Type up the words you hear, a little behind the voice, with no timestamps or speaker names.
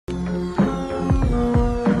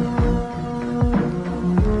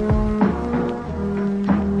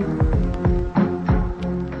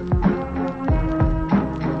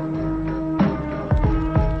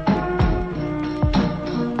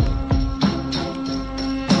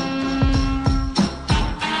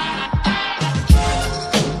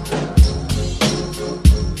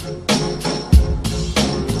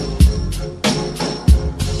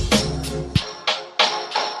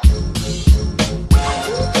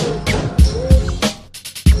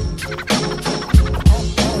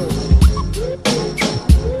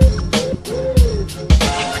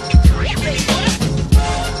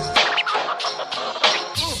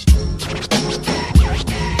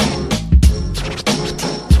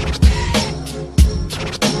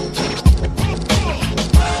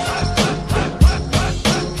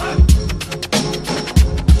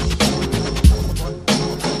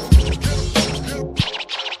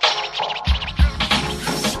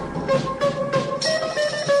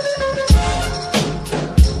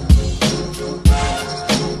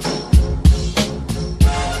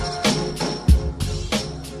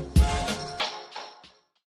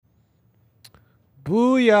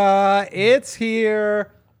Nostalgia. It's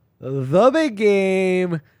here. The big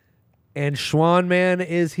game. And Schwanman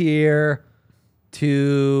is here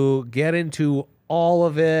to get into all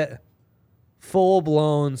of it.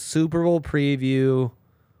 Full-blown Super Bowl preview.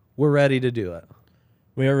 We're ready to do it.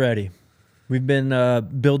 We are ready. We've been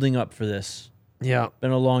building up for this. Yeah.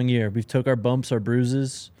 Been a long year. We've took our bumps, our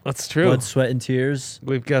bruises. That's true. Blood, sweat, and tears.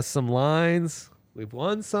 We've got some lines. We've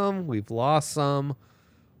won some. We've lost some.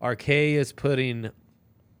 RK is putting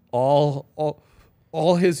all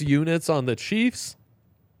his units on the Chiefs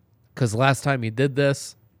because last time he did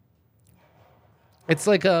this, it's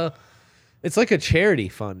like a charity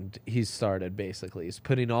fund he's started. Basically, he's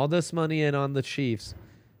putting all this money in on the Chiefs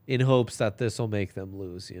in hopes that this will make them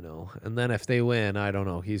lose, And then if they win, I don't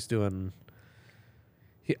know.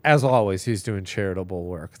 As always, he's doing charitable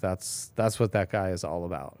work. That's what that guy is all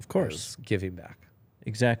about. Of course, giving back.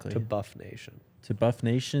 Exactly. To Buff Nation. To Buff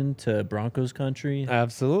Nation, to Broncos country.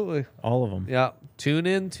 Absolutely. All of them. Yeah. Tune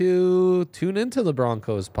into the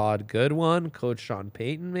Broncos pod. Good one. Coach Sean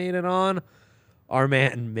Payton made it on. Our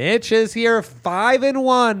man Mitch is here.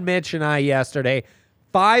 5-1, Mitch and I yesterday.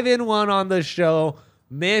 5-1 on the show.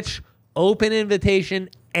 Mitch, open invitation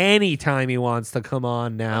anytime he wants to come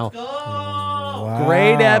on now. Let's go! Wow.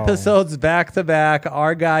 Great episodes back to back.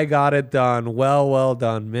 Our guy got it done. Well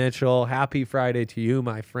done, Mitchell. Happy Friday to you,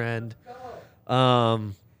 my friend.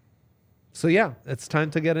 So yeah, it's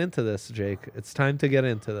time to get into this, Jake. It's time to get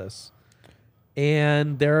into this.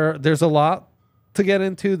 And there's a lot to get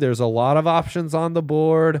into. There's a lot of options on the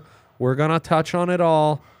board. We're going to touch on it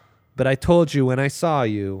all. But I told you when I saw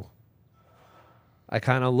you, I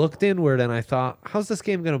kind of looked inward and I thought, how's this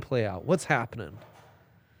game going to play out? What's happening?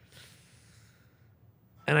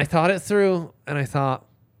 And I thought it through, and I thought,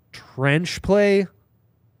 trench play,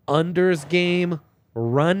 unders game,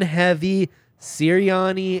 run heavy,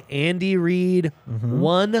 Sirianni, Andy Reid. Mm-hmm.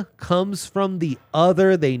 One comes from the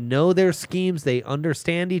other. They know their schemes. They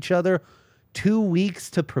understand each other. 2 weeks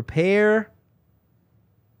to prepare.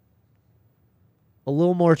 A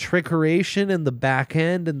little more trickeration in the back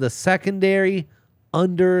end and the secondary.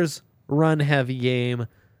 Unders, run heavy game.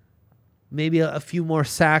 Maybe a few more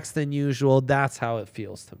sacks than usual. That's how it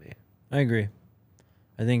feels to me. I agree.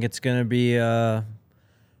 I think it's going to be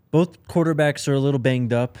both quarterbacks are a little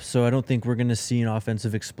banged up, so I don't think we're going to see an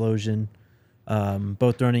offensive explosion.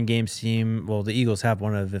 Both running games seem, well, the Eagles have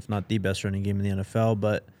one of, if not the best running game in the NFL,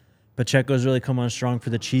 but Pacheco's really come on strong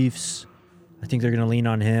for the Chiefs. I think they're going to lean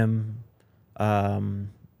on him.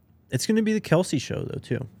 It's going to be the Kelsey show, though,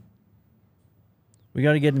 too. We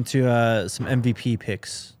got to get into some MVP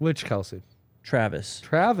picks. Which Kelsey? Travis.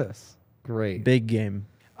 Great. Big game.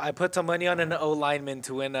 I put some money on an O lineman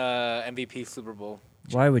to win a MVP Super Bowl.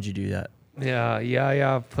 Why would you do that?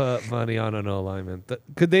 Yeah. Put money on an O lineman.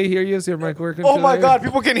 Could they hear you? Is your mic working? Oh my God,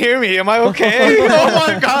 people can hear me. Am I okay? Oh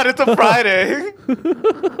my God, it's a Friday.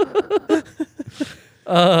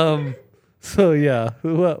 So yeah,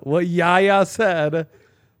 what Yaya said.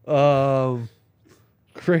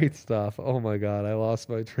 Great stuff. Oh my God, I lost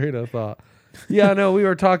my train of thought. Yeah, no, we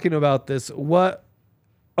were talking about this.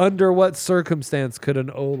 Under what circumstance could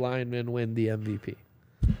an O lineman win the MVP?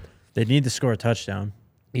 They need to score a touchdown.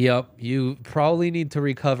 Yep, you probably need to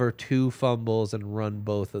recover 2 fumbles and run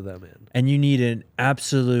both of them in. And you need an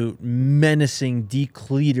absolute menacing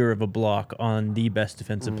decleater of a block on the best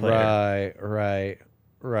defensive player.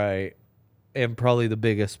 Right. And probably the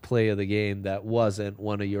biggest play of the game that wasn't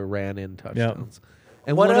one of your ran-in touchdowns. Yep.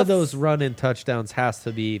 And one of those run-in touchdowns has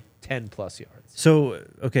to be 10-plus yards. So,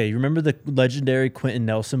 okay, you remember the legendary Quentin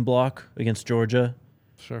Nelson block against Georgia?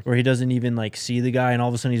 Sure. Where he doesn't even, see the guy, and all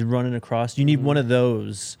of a sudden he's running across. You need one of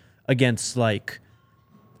those against, a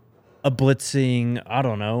blitzing, I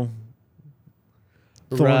don't know,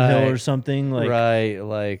 Thornhill or something.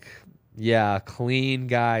 Clean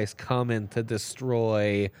guys coming to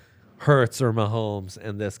destroy Hurts or Mahomes,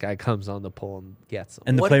 and this guy comes on the pole and gets him.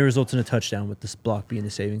 And the play results in a touchdown with this block being the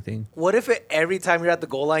saving thing. What if every time you're at the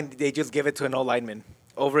goal line, they just give it to an O lineman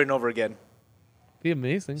over and over again? Be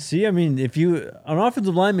amazing. See, if you an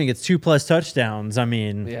offensive lineman gets 2+ touchdowns,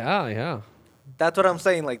 Yeah. That's what I'm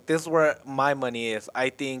saying. This is where my money is. I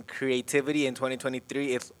think creativity in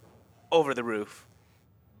 2023 is over the roof.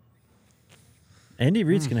 Andy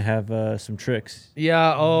Reid's going to have some tricks.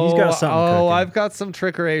 Yeah. He's got something cooking. I've got some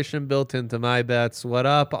trickeration built into my bets. What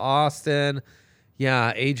up, Austin?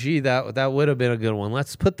 Yeah, AG, that would have been a good one.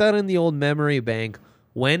 Let's put that in the old memory bank.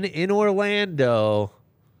 When in Orlando,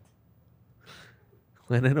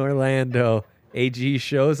 AG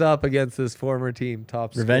shows up against his former team,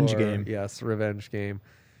 top revenge scorer. Game. Yes, revenge game.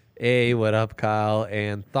 Hey, what up, Kyle?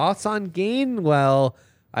 And thoughts on Gainwell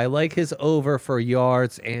I like his over for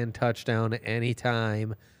yards and touchdown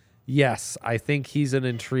anytime. Yes, I think he's an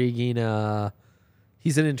intriguing long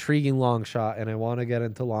shot, and I want to get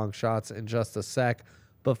into long shots in just a sec.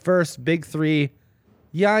 But first, big three.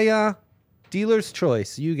 Yeah. Dealer's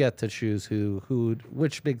choice. You get to choose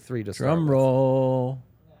which big three to start Drum with. roll.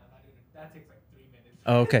 That takes like 3 minutes.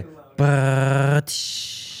 Okay. But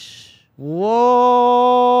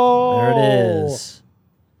Whoa! there it is.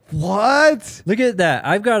 What? Look at that.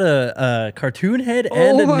 I've got a cartoon head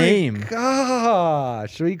and a name.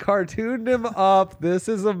 Gosh, we cartooned him up. This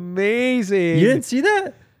is amazing. You didn't see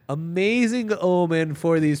that? Amazing omen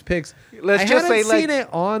for these picks. Let's I just hadn't say, seen it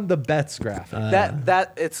on the bets graphic.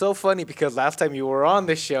 That it's so funny because last time you were on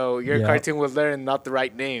the show, your Yeah. cartoon was there and not the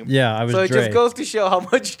right name. Yeah, I was So it Dre. just goes to show how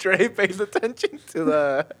much Dre pays attention to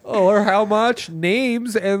the. Or how much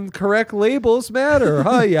names and correct labels matter.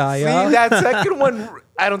 Huh, yeah. See, that second one,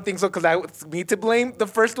 I don't think so because it's me to blame. The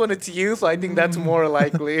first one, it's you, so I think that's more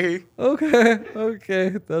likely.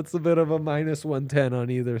 Okay. That's a bit of a minus 110 on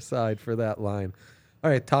either side for that line. All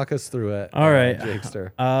right, talk us through it. All right. Jakester.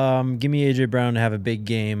 Give me AJ Brown to have a big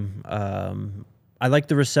game. I like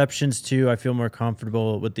the receptions too. I feel more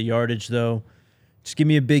comfortable with the yardage though. Just give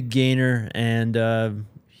me a big gainer, and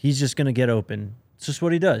he's just gonna get open. It's just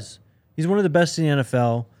what he does. He's one of the best in the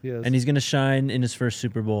NFL, Yes. and he's gonna shine in his first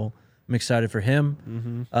Super Bowl. I'm excited for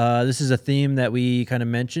him. This is a theme that we kind of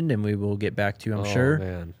mentioned, and we will get back to, I'm sure.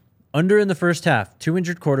 Man. Under in the first half, 2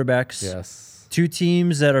 injured quarterbacks. Yes. Two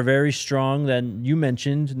teams that are very strong that you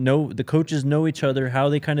mentioned. The coaches know each other, how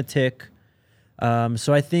they kind of tick.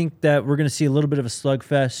 So I think that we're going to see a little bit of a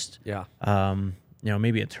slugfest. Yeah.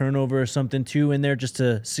 Maybe a turnover or something too in there just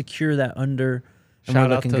to secure that under. And Shout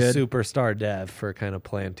we're out to looking good. Superstar Dev for kind of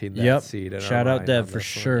planting that seed. In our Shout out mind Dev on for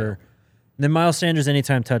this one, sure. yeah. And then Miles Sanders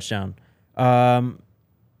anytime touchdown.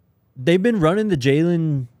 They've been running the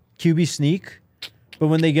Jalen QB sneak, but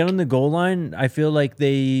when they get on the goal line, I feel like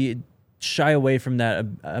they shy away from that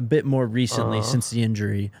a bit more recently since the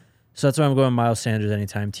injury. So that's why I'm going Miles Sanders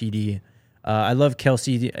anytime TD. I love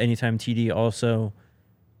Kelsey anytime TD also,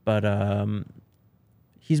 but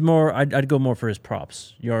he's more. I'd go more for his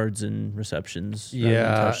props, yards and receptions. rather than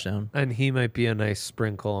touchdown. And he might be a nice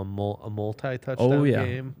sprinkle on a multi-touchdown Oh yeah,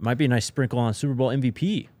 game. might be a nice sprinkle on Super Bowl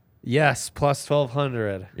MVP. Yes, plus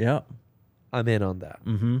 1,200. Yeah. I'm in on that.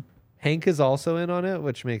 Mm-hmm. Hank is also in on it,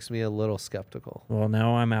 which makes me a little skeptical. Well,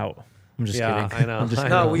 now I'm out. I'm just Yeah, kidding. I know. I'm just I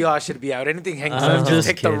No, know. we all should be out. Anything Hank I'm says, just just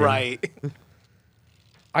take kidding. the right.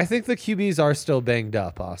 I think the QBs are still banged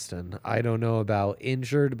up, Austin. I don't know about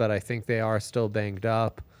injured, but I think they are still banged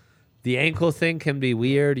up. The ankle thing can be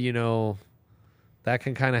weird, that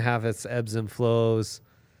can kind of have its ebbs and flows.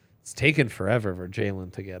 It's taken forever for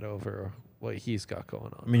Jalen to get over what he's got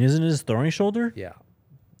going I on. mean, isn't it his throwing shoulder? Yeah.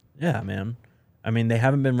 Yeah, man. I mean, they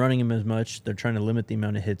haven't been running him as much. They're trying to limit the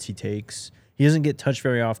amount of hits he takes. He doesn't get touched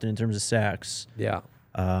very often in terms of sacks. Yeah.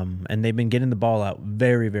 And they've been getting the ball out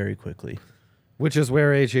very, very quickly. Which is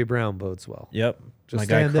where A.J. Brown bodes well. Yep. Just My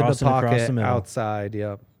guy stand in the crossing across pocket, the middle. outside.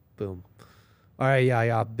 Yep. Boom. All right,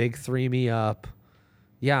 yeah. Big 3 up.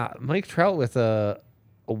 Yeah, Mike Trout with a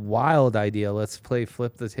wild idea. Let's play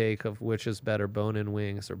flip the take of which is better, bone and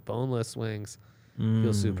wings or boneless wings.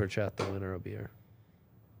 You'll super chat the winner of beer.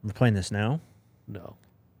 We're playing this now? No,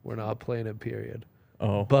 we're not playing it, period.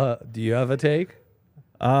 Oh. But do you have a take?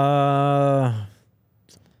 I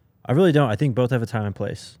really don't. I think both have a time and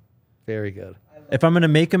place. Very good. If I'm going to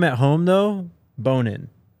make them at home, though, bone in.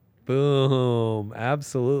 Boom.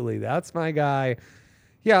 Absolutely. That's my guy.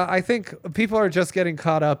 Yeah, I think people are just getting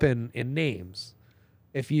caught up in names.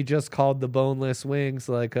 If you just called the boneless wings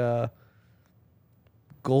like a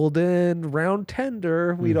golden round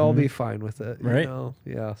tender, we'd all be fine with it. Right.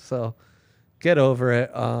 Yeah. So get over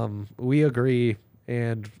it. We agree.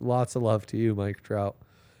 And lots of love to you, Mike Trout.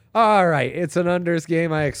 All right. It's an unders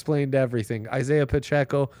game. I explained everything. Isaiah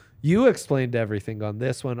Pacheco, you explained everything on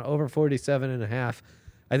this one. Over 47.5.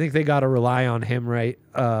 I think they got to rely on him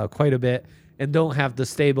quite a bit and don't have the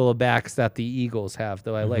stable of backs that the Eagles have,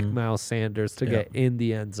 though I like Miles Sanders to get in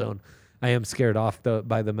the end zone. I am scared off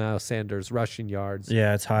by the Miles Sanders rushing yards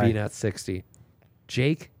Yeah, it's high. being at 60.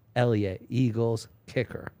 Jake Elliott, Eagles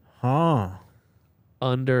kicker, Huh.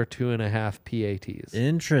 under 2.5 PATs.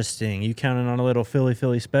 Interesting. You counting on a little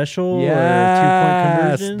Philly special or a Yes, 2-point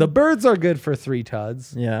conversion? the Birds are good for 3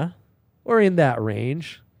 tuds Yeah. or in that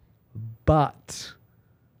range, but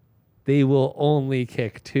they will only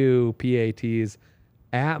kick 2 PATs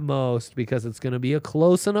at most because it's going to be a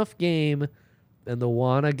close enough game and they'll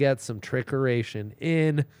want to get some trickeration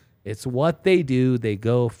in. It's what they do. They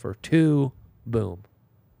go for 2. Boom.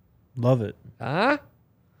 Love it. Huh?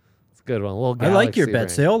 It's a good one. A little I like your galaxy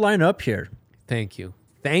bets. brain. They all line up here. Thank you.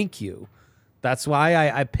 Thank you. That's why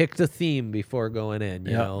I picked a theme before going in,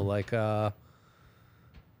 you Yep. know,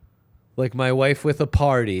 like my wife with a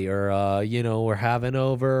party, or you know, we're having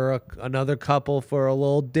over another couple for a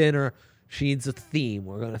little dinner. She needs a theme.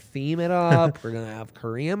 We're gonna theme it up. We're gonna have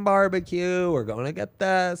Korean barbecue. We're gonna get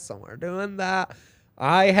this, and we're doing that.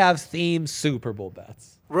 I have themed Super Bowl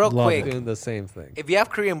bets. Real Love quick, Doing the same thing. if you have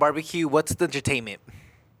Korean barbecue, what's the entertainment?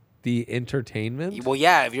 The entertainment, Well,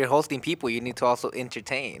 yeah, if you're hosting people, you need to also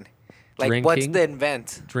entertain. Like, what's Drinking. the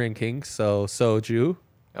event? drinking. So soju.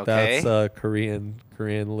 Okay. That's Korean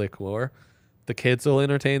liqueur. The kids will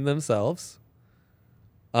entertain themselves.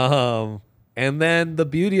 And then the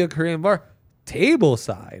beauty of Korean bar, table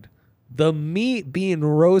side. The meat being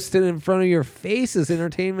roasted in front of your face is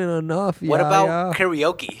entertainment enough. What Yeah, about yeah.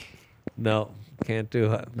 karaoke? No, can't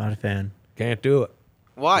do it. Not a fan. Can't do it.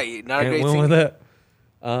 Why? Not a Can't great win singer? with it.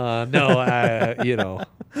 No, you know,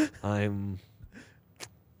 I'm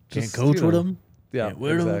Can't just, coach you with know, them. Yeah, Can't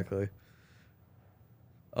win 'em. exactly.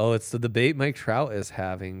 Oh, it's the debate Mike Trout is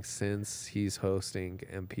having since he's hosting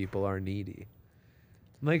and people are needy.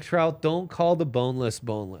 Mike Trout, don't call the boneless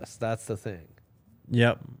boneless. That's the thing.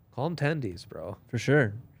 Yep, Call them tendies, bro. for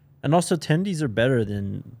sure. And also, tendies are better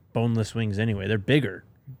than boneless wings anyway. They're bigger.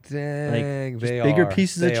 Dang, just they bigger are.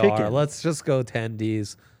 pieces of They chicken. are. Let's just go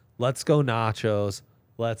tendies. Let's go nachos.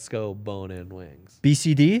 Let's go bone-in wings.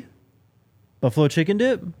 BCD, buffalo chicken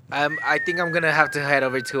dip. I think I'm gonna have to head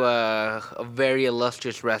over to a very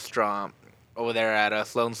illustrious restaurant over there at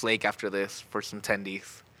Sloan's Lake after this for some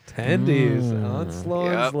tendies. Tendies on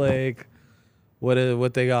Sloan's Yep. Lake.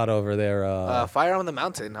 What they got over there? Fire on the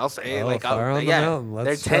mountain. I'll say Fire on the mountain.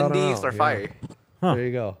 Let's their shout 'em tendies out, are yeah. fire. Huh. There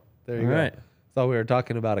you go. There you All go. right. Thought we were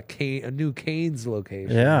talking about a new Canes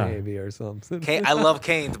location, Yeah. maybe, or something. I love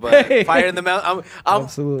Canes, but Hey. Fire in the Mountain.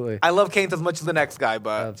 Absolutely. I love Canes as much as the next guy,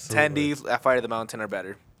 but Absolutely. tendies at Fire in the Mountain are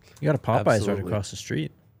better. You got a Popeyes Absolutely. right across the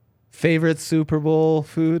street. Favorite Super Bowl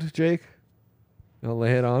food, Jake? You'll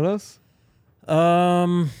lay it on us?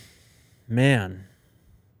 Man,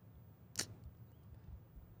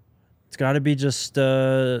 it's got to be just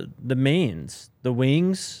the mains, the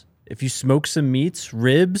wings. If you smoke some meats,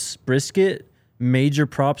 ribs, brisket, major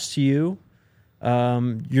props to you.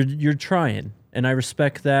 You're trying, and I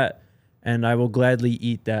respect that, and I will gladly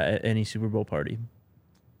eat that at any Super Bowl party.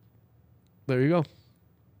 There you go.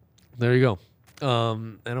 There you go.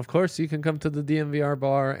 And of course, you can come to the DMVR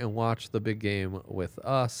bar and watch the big game with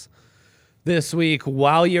us this week.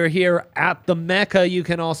 While you're here at the Mecca, you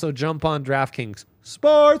can also jump on DraftKings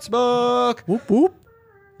Sportsbook. Whoop whoop.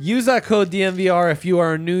 Use that code DMVR. If you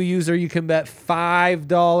are a new user, you can bet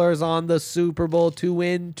 $5 on the Super Bowl to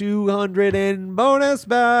win $200 in bonus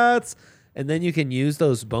bets. And then you can use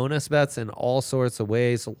those bonus bets in all sorts of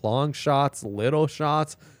ways. Long shots, little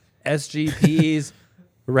shots, SGPs,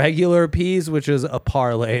 regular Ps, which is a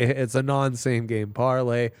parlay. It's a non-same game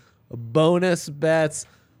parlay. Bonus bets,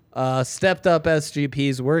 stepped up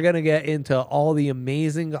SGPs. We're going to get into all the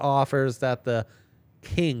amazing offers that the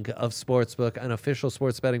king of sportsbook, an official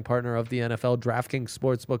sports betting partner of the NFL, DraftKings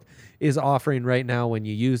Sportsbook, is offering right now when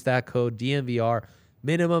you use that code DMVR.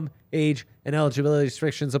 Minimum age and eligibility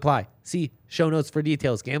restrictions apply. See show notes for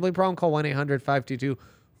details. Gambling problem? Call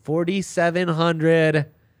 1-800-522-4700.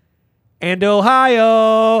 And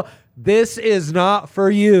Ohio, this is not for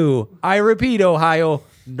you. I repeat, Ohio,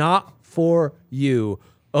 not for you.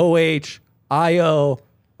 OHIO.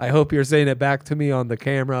 I hope you're saying it back to me on the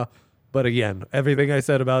camera. But again, everything I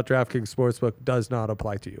said about DraftKings Sportsbook does not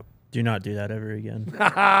apply to you. Do not do that ever again.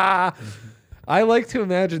 I like to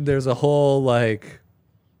imagine there's a whole,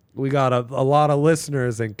 we got a lot of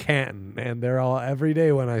listeners in Canton, and they're all, every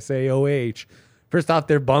day when I say OH, first off,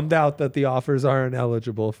 they're bummed out that the offers aren't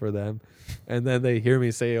eligible for them. And then they hear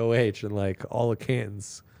me say OH, and all of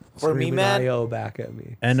Canton's For me, screaming man, IO back at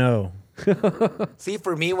me. NO. See,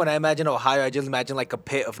 for me, when I imagine Ohio, I just imagine like a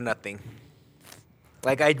pit of nothing.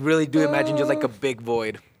 Like, I really do imagine just like a big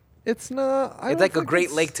void. It's not. It's like a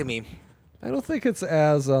Great Lake to me. I don't think it's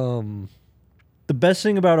as The best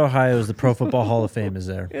thing about Ohio is the Pro Football Hall of Fame is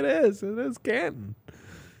there. It is Canton.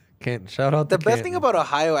 Canton. Shout out The to best Canton. thing about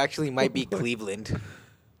Ohio actually might be Cleveland.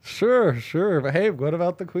 Sure. But hey, what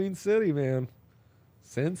about the Queen City, man?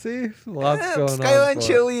 Cincy? Lots going Skyline on.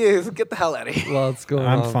 Chili is. Get the hell out of here. Lots going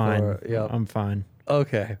on. I'm fine. For it. Yep. I'm fine.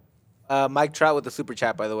 Okay. Mike Trout with the super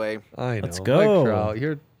chat, by the way. I know. Let's go. Mike Trout,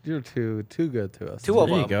 you're too good to us. Two of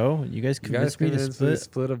There you them. go. You guys You guys convinced me to convinced me to split.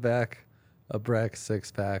 split a Breck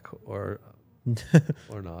 6-pack or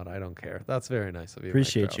not. I don't care. That's very nice of you. Mike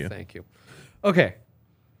Appreciate Trout. you. Thank you. Okay.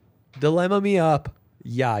 Dilemma me up.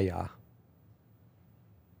 Yaya.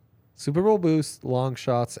 Super Bowl boost, long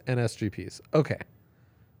shots, and SGPs. Okay.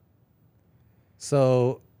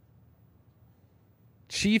 So,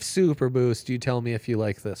 Chiefs Super Boost, you tell me if you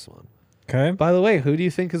like this one. Okay. By the way, who do you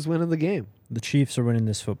think is winning the game? The Chiefs are winning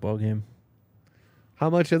this football game. How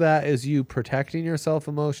much of that is you protecting yourself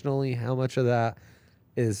emotionally? How much of that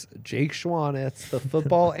is Jake Schwanitz, the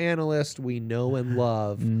football analyst we know and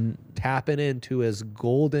love, tapping into his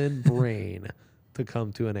golden brain to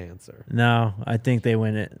come to an answer? No, I think they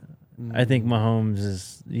win it. I think Mahomes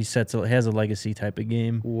has a legacy type of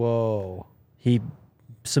game. Whoa. He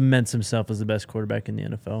cements himself as the best quarterback in the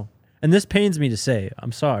NFL. And this pains me to say.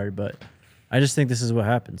 I'm sorry, but I just think this is what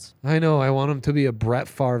happens. I know. I want him to be a Brett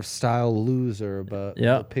Favre style loser, but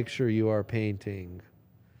Yeah. the picture you are painting,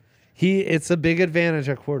 it's a big advantage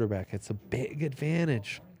at quarterback. It's a big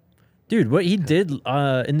advantage. Dude, what he did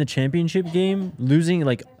in the championship game, losing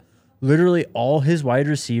like literally all his wide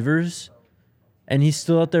receivers, and he's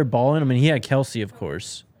still out there balling. I mean, he had Kelsey, of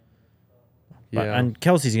course. But, Yeah. and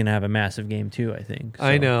Kelsey's going to have a massive game too, I think.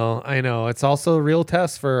 I So, know. It's also a real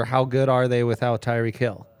test for how good are they without Tyreek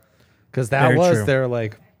Hill. Because that Very was true. their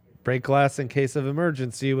like break glass in case of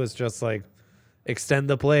emergency was just like extend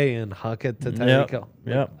the play and huck it to Tyreek Hill.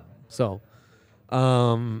 Yep. So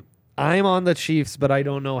I'm on the Chiefs, but I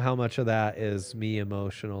don't know how much of that is me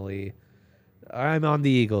emotionally. I'm on the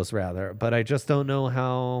Eagles rather, but I just don't know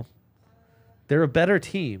how they're a better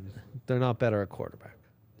team. They're not better at quarterback.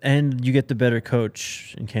 And you get the better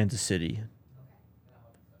coach in Kansas City.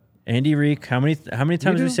 Andy Reid, how many times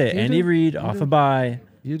do, do we say you Andy do, Reid you off do. a bye?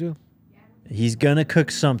 You do? He's gonna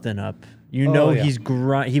cook something up. You Oh, know yeah.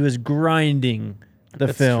 he was grinding the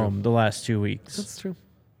That's film true. the last 2 weeks. That's true.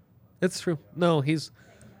 It's true. No,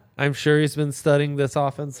 I'm sure he's been studying this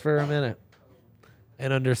offense for a minute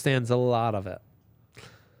and understands a lot of it.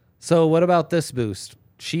 So what about this boost?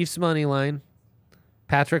 Chiefs money line.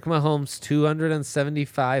 Patrick Mahomes,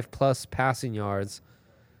 275 plus passing yards.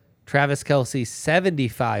 Travis Kelce,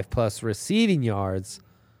 75 plus receiving yards.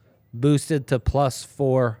 Boosted to plus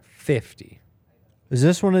 450. Is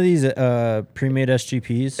this one of these pre-made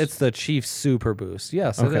SGPs? It's the Chiefs super boost.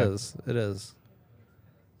 Yes, Okay. it is. It is.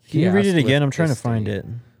 Can you read He it asked again? with I'm trying to disdain. find it.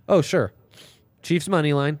 Oh, sure. Chiefs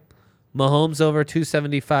money line. Mahomes over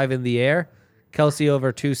 275 in the air. Kelsey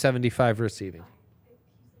over 275 receiving.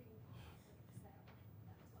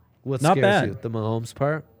 What Not scares bad. you? The Mahomes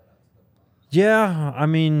part? Yeah, I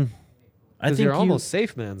mean, I Because think you're almost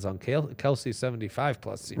safe man's on Kelsey 75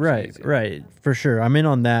 plus. Seems right, easy. right, for sure. I'm in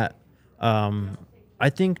on that. I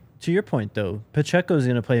think to your point though, Pacheco's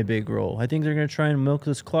going to play a big role. I think they're going to try and milk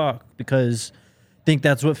this clock because I think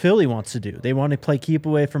that's what Philly wants to do. They want to play keep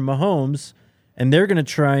away from Mahomes, and they're going to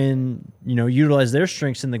try and utilize their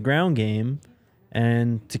strengths in the ground game,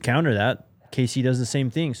 and to counter that, KC does the same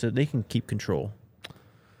thing so they can keep control.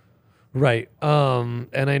 Right. And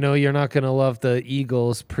I know you're not going to love the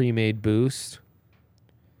Eagles pre-made boost.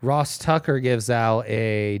 Ross Tucker gives out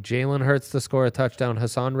a Jalen Hurts to score a touchdown,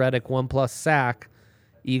 Hassan Reddick 1+ sack,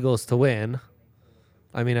 Eagles to win.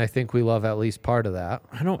 I mean, I think we love at least part of that.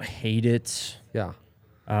 I don't hate it. Yeah.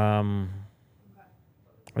 I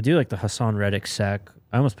do like the Hassan Reddick sack.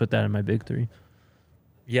 I almost put that in my big three.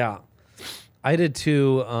 Yeah. I did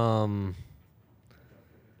too.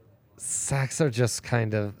 Sacks are just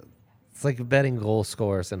kind of, it's like betting goal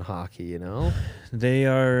scorers in hockey, you know? They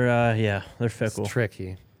are, they're fickle. It's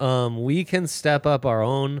tricky. We can step up our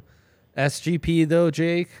own SGP though,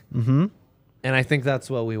 Jake. Mm-hmm. And I think that's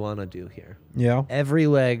what we want to do here. Yeah. Every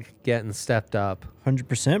leg getting stepped up.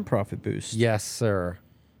 100% profit boost. Yes, sir.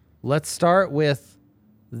 Let's start with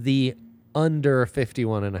the under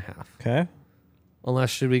 51.5. Okay.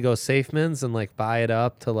 Unless should we go safe mins and like buy it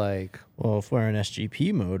up to like, Well, if we're in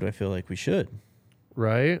SGP mode, I feel like we should.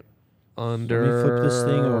 right? Under flip this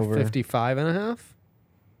thing over. 55.5.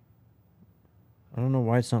 I don't know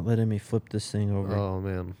why it's not letting me flip this thing over. Oh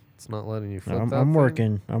man, it's not letting you flip I'm, that. I'm thing?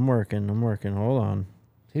 working. I'm working. Hold on.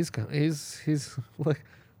 He's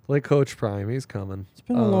like Coach Prime. He's coming. It's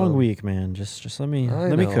been a long week, man. Just let me I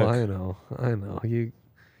me know, cook. I know. You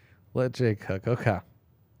let Jake cook. Okay.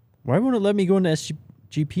 Why won't it let me go into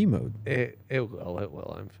SGP mode? It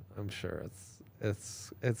will. I'm sure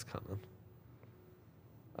it's coming.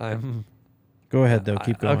 Go ahead though.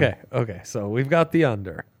 Keep going. Okay. So we've got the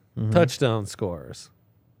under. Mhm. Touchdown scores.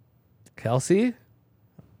 Kelsey,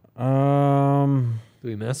 Um. do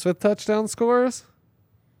we mess with touchdown scores?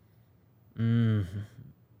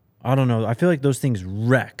 I don't know. I feel like those things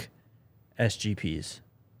wreck SGPs.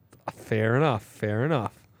 Fair enough.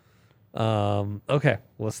 Okay,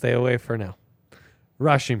 we'll stay away for now.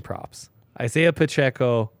 Rushing props. Isaiah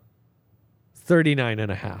Pacheco,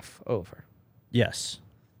 39.5 over. Yes.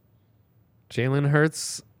 Jalen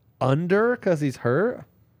Hurts under because he's hurt.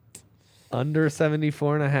 Under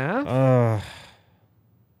 74.5.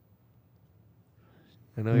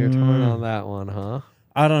 I know you're torn on that one, huh?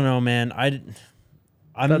 I don't know, man.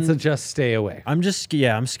 That's a just stay away. I'm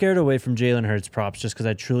scared away from Jalen Hurts props just because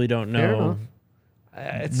I truly don't Fair know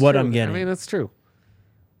It's what true. I'm getting. I mean, it's true.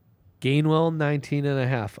 Gainwell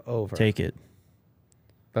 19.5 over. Take it.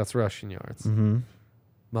 That's rushing yards. Mm-hmm.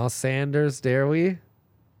 Miles Sanders, dare we?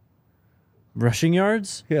 Rushing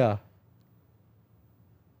yards? Yeah.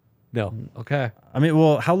 No. Okay. I mean,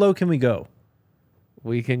 well, how low can we go?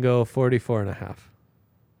 We can go 44.5.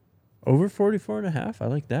 Over 44.5? I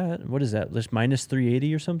like that. What is that? Just minus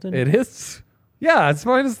 380 or something? It is. Yeah, it's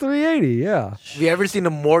minus 380. Yeah. Have you ever seen a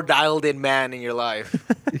more dialed in man in your life?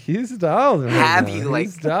 He's dialed. Right Have now. you, like-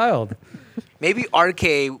 He's dialed. Maybe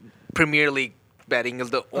RK Premier League betting is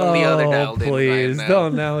the only other dialed in. Please Right now.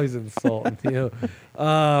 don't. Now he's insulting you.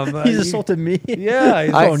 He's insulted me. Yeah,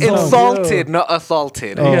 he's Insulted, not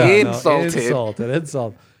assaulted. Yeah, no, Insulted.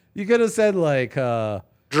 Insult. You could have said like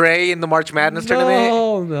Dre in the March Madness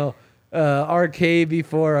tournament. No. RK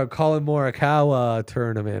before a Colin Morikawa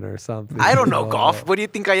tournament or something. I don't know golf. What do you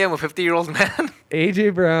think I am, a 50-year-old man?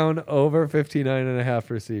 AJ Brown over 59.5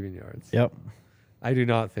 receiving yards. Yep. I do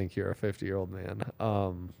not think you're a 50-year-old man.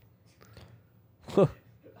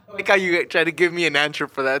 Like how you try to give me an answer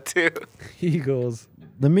for that too. Eagles.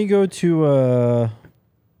 Let me go to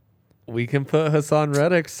We can put Hassan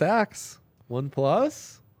Reddick sacks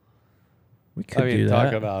 1+. we could do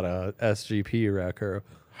talk that. about a SGP record.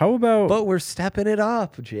 How about But we're stepping it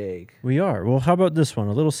up, Jake. we are. Well, how about this one?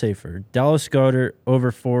 A little safer. Dallas Goedert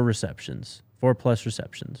over 4 receptions. 4+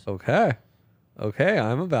 receptions. Okay,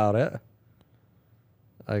 I'm about it.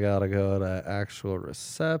 I gotta go to actual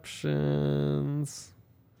receptions.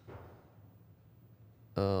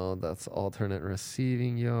 Oh, that's alternate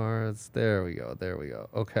receiving yards. There we go.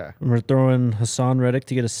 Okay. And we're throwing Hassan Reddick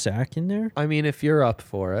to get a sack in there. I mean, if you're up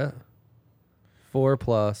for it,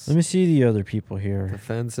 4+. Let me see the other people here.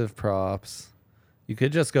 Defensive props. You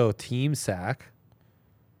could just go team sack.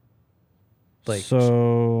 Like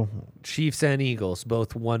So Chiefs and Eagles,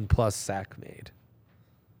 both 1+ sack made.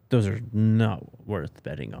 those are not worth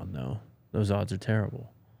betting on, though. Those odds are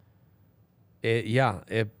terrible.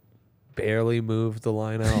 It barely moved the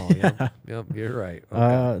line at all. Yep, you're right.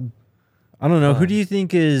 Okay. I don't know. Who Fine. do you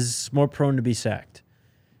think is more prone to be sacked?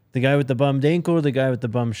 The guy with the bummed ankle or the guy with the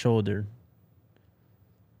bum shoulder?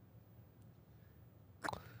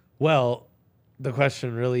 Well, the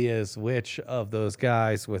question really is which of those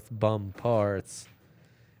guys with bum parts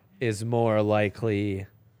is more likely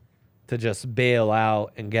to just bail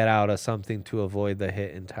out and get out of something to avoid the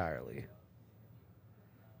hit entirely?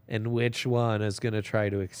 And which one is going to try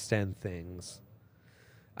to extend things?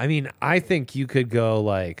 I mean, I think you could go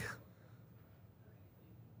like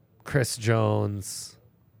Chris Jones.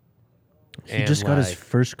 He just got his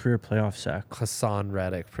first career playoff sack Hassan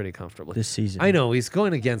Reddick pretty comfortably this season. I know he's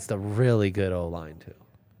going against a really good O-line too.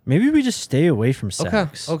 Maybe we just stay away from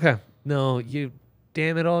sacks. Okay. No, you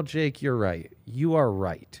damn it all, Jake, you're right. You are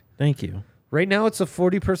right. Thank you. Right now it's a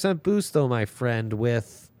 40% boost though, my friend,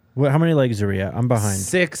 with How many legs are we at? I'm behind.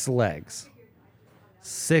 6 legs.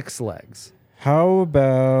 6 legs. How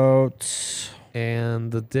about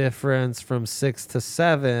And the difference from 6 to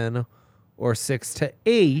 7 or 6 to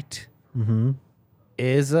 8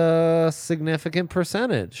 is a significant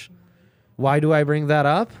percentage. Why do I bring that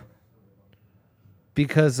up?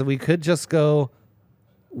 Because we could just go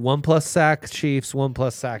 1+ sack Chiefs,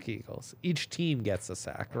 1+ sack Eagles. Each team gets a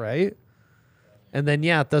sack, right? And then,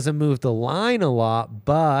 it doesn't move the line a lot,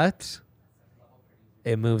 but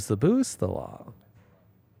it moves the boost a lot.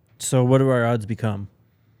 So what do our odds become?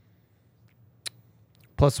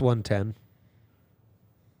 Plus 110.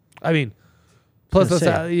 I mean, plus gonna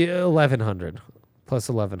say. 1,100. Plus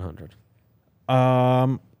 1,100.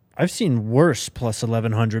 I've seen worse plus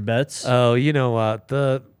 1,100 bets. Oh, you know what?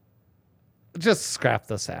 Just scrap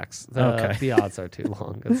the sacks. Okay. The odds are too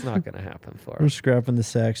long. It's not going to happen for We're us. scrapping the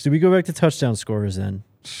sacks. Do we go back to touchdown scorers then?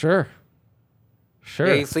 Sure.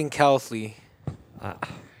 Jason Kelsey.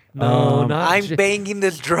 No, not I'm banging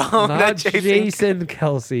this drum. not Jason. Jason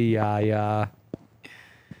Kelsey. Yeah.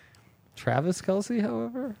 Travis Kelsey,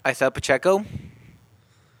 however. Isaiah Pacheco.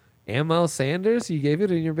 And Miles Sanders, you gave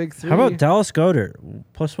it in your big 3. How about Dallas Goedert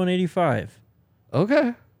plus 185?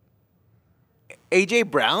 Okay.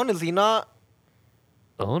 AJ Brown, is he not?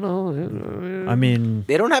 Oh, no. I mean,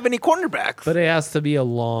 They don't have any cornerbacks. But it has to be a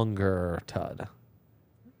longer tud.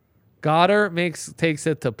 Goddard takes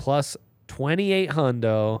it to plus 28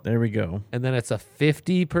 hundo, there we go. and then it's a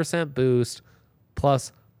 50% boost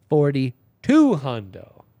plus 42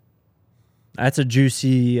 hundo. That's a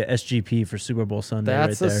juicy SGP for Super Bowl Sunday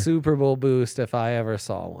That's right a there. Super Bowl boost if I ever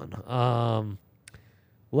saw one.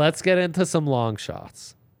 Let's get into some long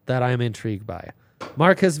shots that I'm intrigued by.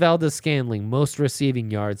 Marquez Valdez-Scantling, most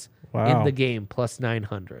receiving yards in Wow. the game, plus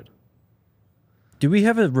 900. Do we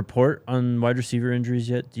have a report on wide receiver injuries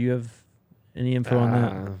yet? Do you have any info on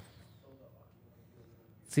that?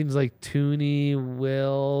 Seems like Tooney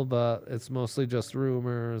will, but it's mostly just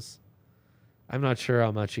rumors. I'm not sure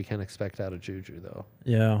how much you can expect out of Juju, though.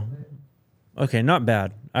 Yeah. Okay, not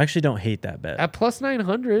bad. I actually don't hate that bet. At plus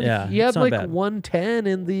 900, Yeah, he had it's not like bad. 110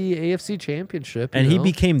 in the AFC Championship. And you he know?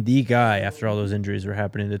 became the guy after all those injuries were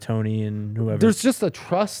happening to Tony and whoever. There's just a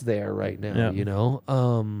trust there right now, Yeah. you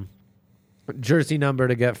know? Jersey number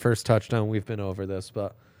to get first touchdown. We've been over this,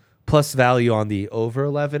 but plus value on the over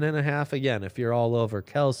 11.5. Again, if you're all over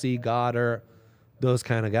Kelsey, Goddard, those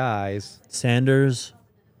kind of guys. Sanders,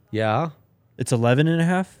 Yeah, it's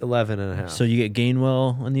 11.5. 11.5. So you get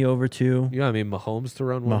Gainwell on the over 2. You know what I mean? Mahomes to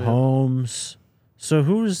run one in. Mahomes. So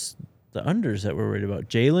who's the unders that we're worried about?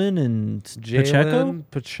 Jalen and Pacheco? Jalen,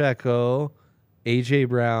 Pacheco, A.J.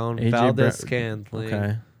 Brown, A.J. Valdez-Scantling,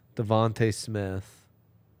 Okay. Devontae Smith.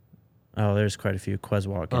 Oh, there's quite a few. Quez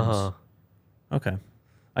Watkins. Uh-huh. Okay.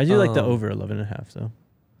 I do like the Um, over 11.5 though.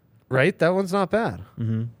 Right? That one's not bad.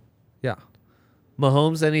 Mm-hmm. Yeah.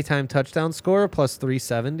 Mahomes anytime touchdown score plus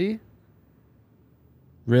 370.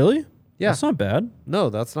 Really? Yeah. That's not bad. No,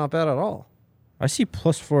 that's not bad at all. I see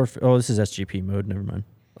 +4. Oh, this is SGP mode. Never mind.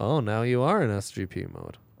 Oh, now you are in SGP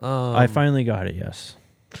mode. I finally got it. Yes.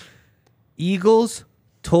 Eagles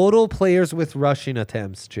total players with rushing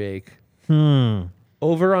attempts, Jake.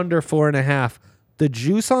 Over under 4.5. The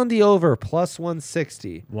juice on the over plus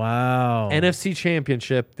 160. Wow. NFC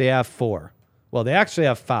Championship, they have 4. Well, they actually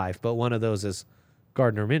have 5, but one of those is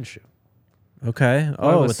Gardner Minshew. Okay. Well,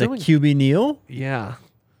 I'm Oh, with the assuming- QB Neal Yeah.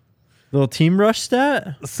 little team rush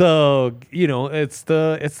stat. So, you know, it's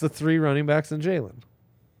the 3 running backs and Jalen.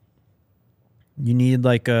 You need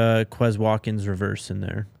like a Quez Watkins reverse in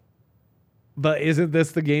there. But isn't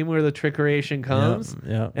this the game where the trickeration comes?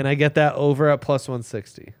 Yeah. And I get that over at plus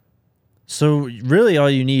 160. So really, all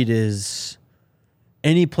you need is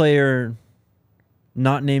any player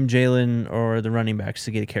not named Jalen or the running backs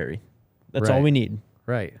to get a carry. That's all Right. we need.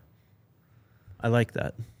 Right. I like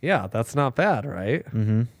that. Yeah, that's not bad, right?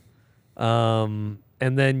 Mm-hmm. And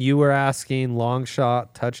then you were asking long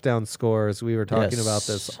shot touchdown scores. We were talking Yes. about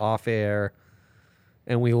this off air,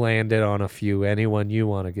 and we landed on a few. Anyone you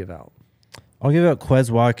want to give out? I'll give out Quez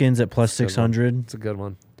Watkins at plus Good one. 600. It's a good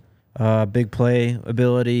one. Big play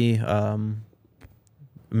ability. I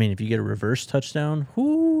mean, if you get a reverse touchdown,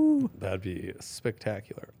 whoo. That'd be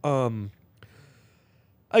spectacular.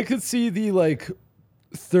 I could see the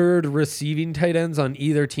third receiving tight ends on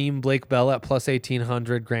either team. Blake Bell at plus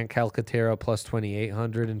 1,800, Grant Calcaterra plus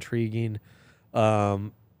 2,800. Intriguing.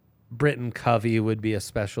 Britton Covey would be a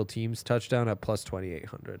special teams touchdown at plus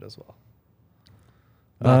 2,800 as well.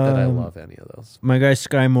 Not that I love any of those. My guy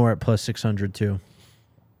Sky Moore at plus 600 too.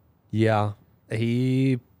 Yeah,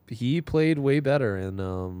 he played way better.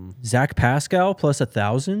 And Zach Pascal plus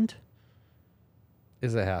 1,000.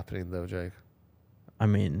 is it happening though, Jake? I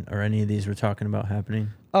mean, are any of these we're talking about happening?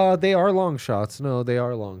 They are long shots. No, they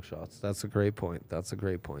are long shots. That's a great point.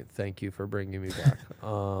 Thank you for bringing me back.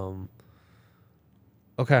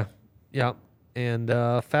 Okay. Yeah. And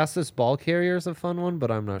fastest ball carrier is a fun one, but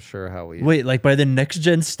I'm not sure how we. Wait, like by the next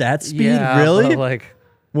gen stat speed? Yeah, Really? but,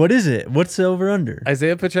 What is it? What's the over under?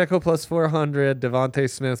 Isaiah Pacheco plus 400, Devontae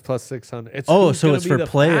Smith plus 600. It's Oh, who's so gonna it's be for the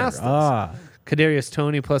player. fastest. Ah. Kadarius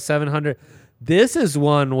Toney plus 700. This is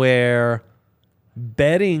one where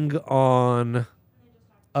betting on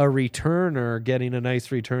a returner getting a nice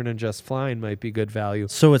return and just flying might be good value.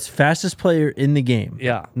 So it's fastest player in the game.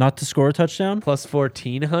 Yeah. Not to score a touchdown? Plus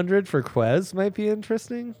 1,400 for Quez might be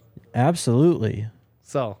interesting. Absolutely.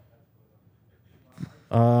 So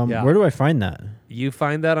Yeah. Where do I find that? you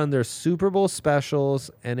find that under Super Bowl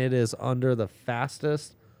specials, and it is under the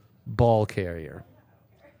fastest ball carrier.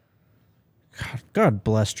 God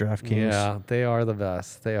bless DraftKings. Yeah, they are the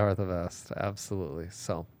best. Absolutely.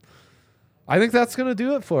 So I think that's going to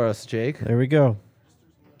do it for us, Jake. There we go.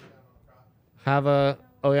 Oh,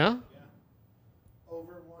 yeah?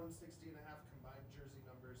 Over 160.5 combined jersey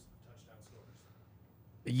numbers, touchdown scores.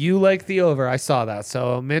 You like the over. I saw that.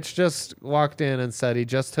 So Mitch just walked in and said he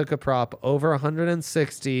just took a prop over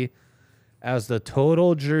 160 as the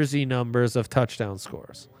total jersey numbers of touchdown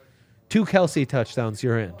scores. 2 Kelsey touchdowns,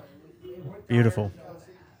 you're in. Beautiful.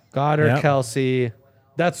 Goddard, Yep. Kelsey,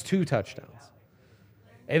 that's 2 touchdowns.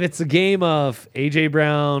 If it's a game of A.J.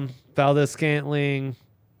 Brown, Valdez-Scantling,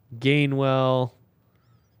 Gainwell,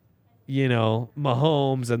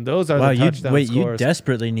 Mahomes, and those are Wow, the you touchdown you scores.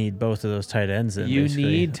 desperately need both of those tight ends. Then You basically.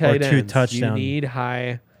 need Or tight two ends. touchdown. You need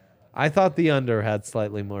high. I thought the under had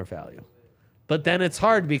slightly more value, but then it's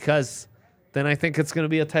hard because then I think it's going to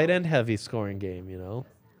be a tight end heavy scoring game.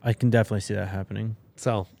 I can definitely see that happening.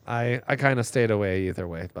 So I kind of stayed away either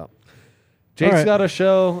way. But Jake's right. got a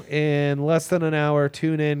show in less than an hour.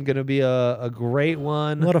 Tune in. Going to be a great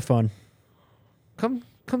one. A lot of fun. Come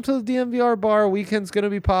to the DMVR bar. Weekend's going to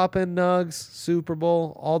be popping. Nugs, Super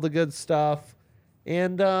Bowl, all the good stuff.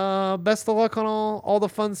 And best of luck on all the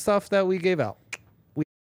fun stuff that we gave out.